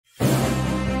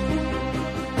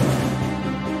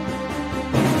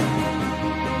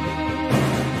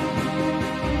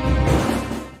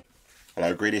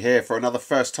Hello, Greedy here for another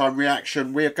first time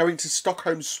reaction. We are going to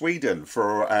Stockholm, Sweden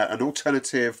for an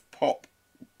alternative pop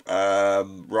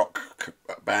rock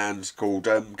band called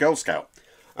Girl Scout.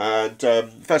 And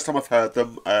first time I've heard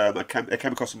them, I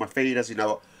came across on my feed. As you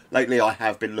know, lately I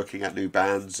have been looking at new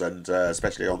bands, and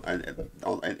especially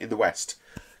in the West,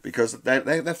 because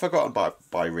they're forgotten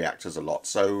by reactors a lot.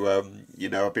 So you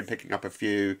know, I've been picking up a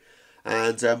few,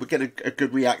 and we're getting a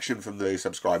good reaction from the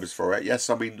subscribers for it. Yes,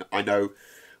 I mean, I know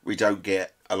we don't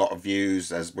get a lot of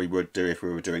views as we would do if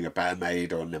we were doing a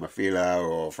Bandmade or Nemophila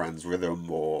or Franz Rhythm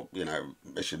or, you know,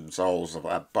 Mission Souls, stuff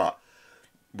like that, but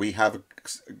we have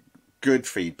good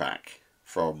feedback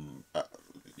from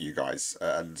you guys,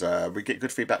 and we get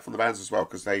good feedback from the bands as well,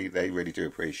 because they really do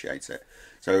appreciate it.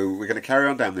 So we're going to carry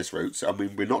on down this route. I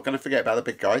mean, we're not going to forget about the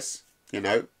big guys, you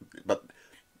know, but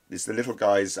it's the little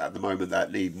guys at the moment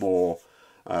that need more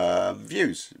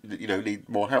views, you know, need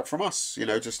more help from us, you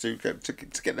know, just to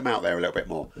get them out there a little bit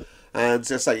more. And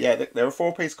to say, yeah, they're a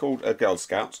four-piece called Girl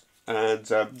Scout, and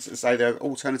to say they're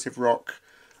alternative rock,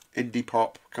 indie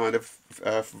pop kind of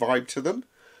vibe to them,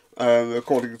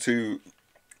 according to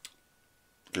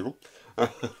Google. I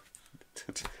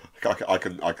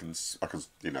can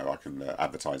you know, I can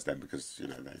advertise them because you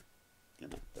know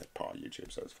they're part of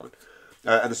YouTube, so it's fine.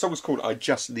 And the song was called "I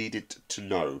Just Needed to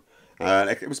Know."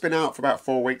 It was been out for about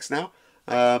 4 weeks now,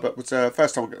 but it was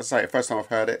first time I've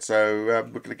heard it. So we're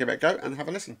going to give it a go and have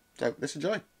a listen. So let's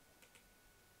enjoy.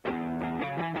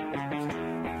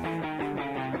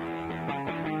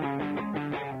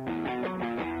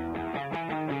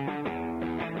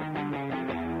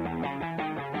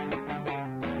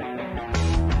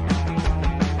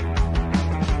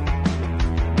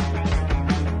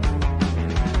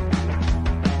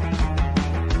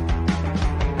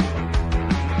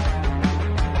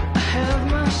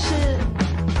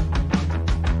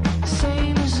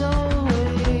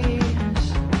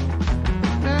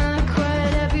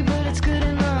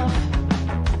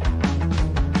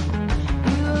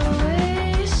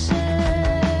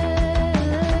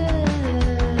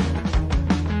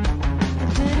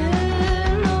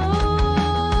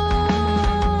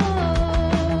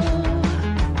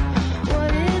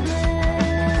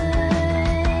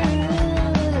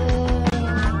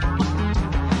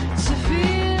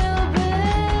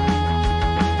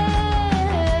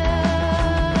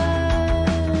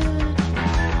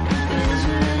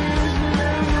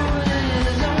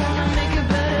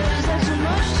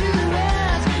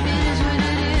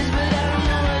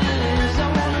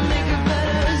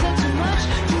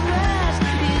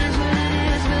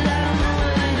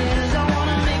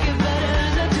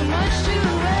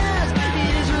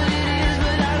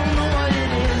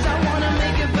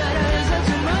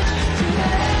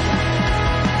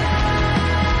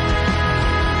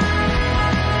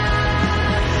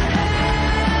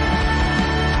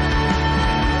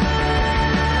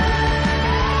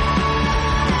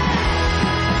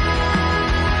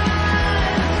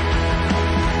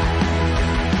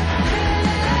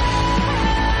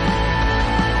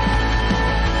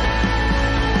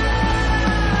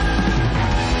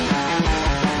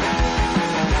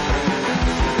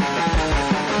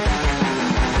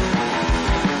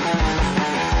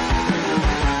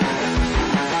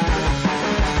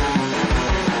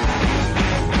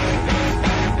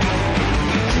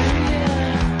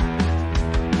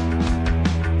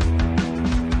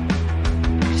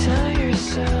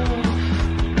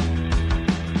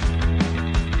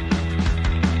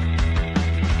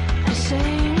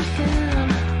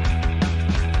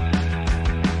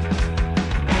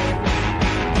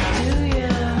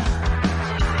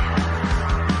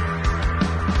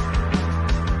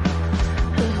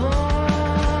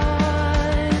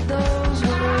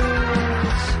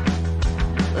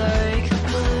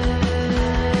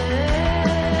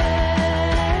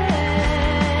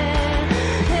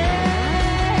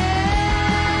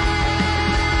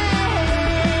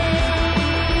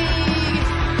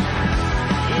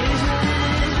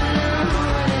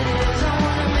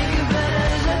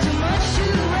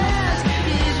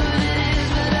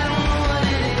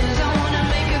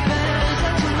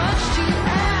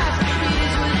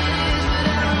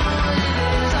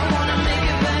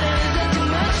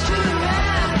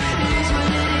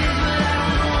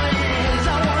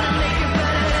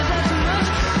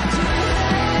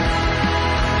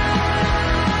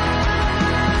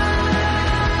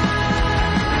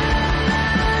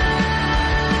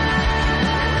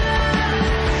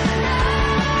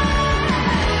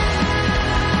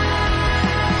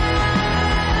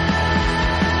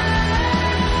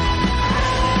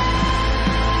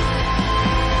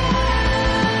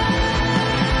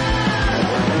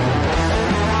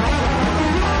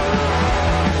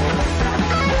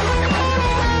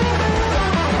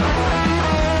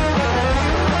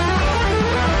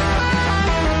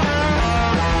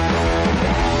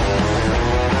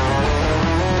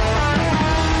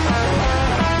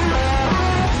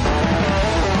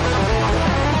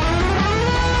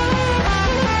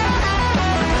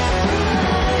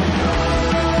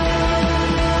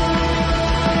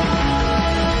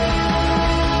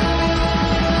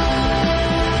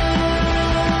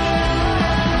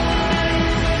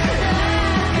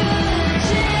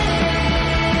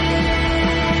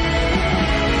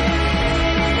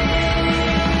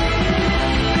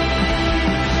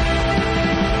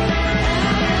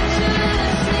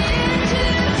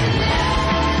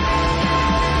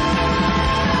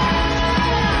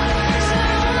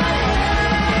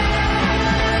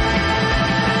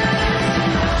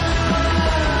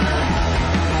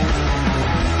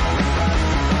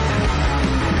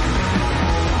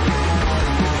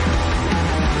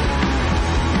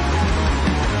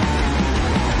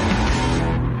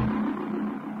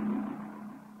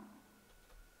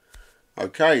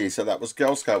 Okay, so that was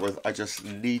Girl Scout with I Just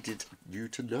Needed You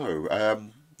to Know.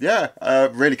 Yeah,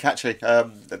 really catchy.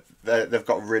 They've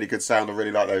got a really good sound. I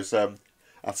really like those.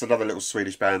 That's another little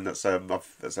Swedish band that's in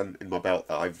my belt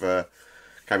that I've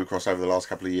came across over the last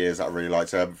couple of years that I really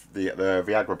liked. The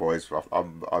Viagra Boys,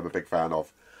 I'm a big fan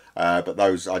of. But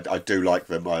those, I do like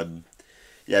them.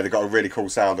 Yeah, they've got a really cool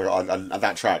sound, and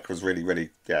that track was really,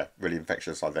 yeah, really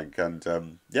infectious, I think.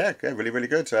 And yeah, really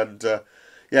good. And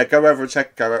yeah, go over and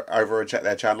check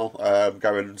their channel.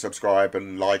 Go and subscribe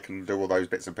and like and do all those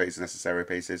bits and pieces, necessary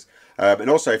pieces. And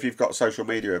also, if you've got social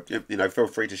media, feel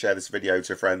free to share this video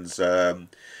to friends. To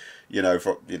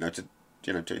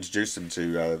introduce them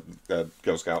to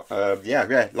Girl Scout.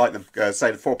 Yeah, like them.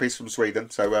 Say the 4-piece from Sweden.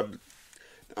 So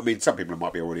I mean, some people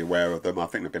might be already aware of them. I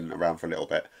think they've been around for a little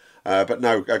bit. But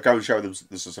no, go and show them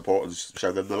the support and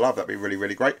show them the love. That'd be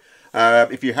really great.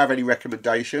 If you have any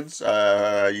recommendations,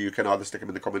 you can either stick them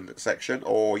in the comment section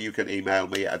or you can email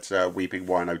me at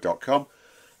weepingwino.com.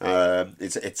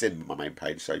 It's in my main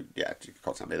page, so yeah, you can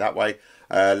contact me that way.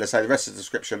 Let's say the rest of the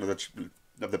description of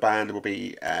the band will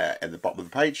be in the bottom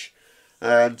of the page.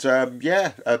 And yeah,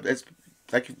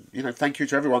 thank you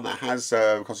to everyone that has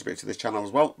contributed to this channel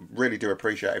as well. Really do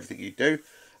appreciate everything you do.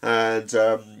 And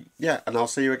yeah, and I'll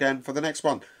see you again for the next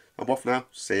one. I'm off now.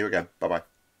 See you again. Bye bye.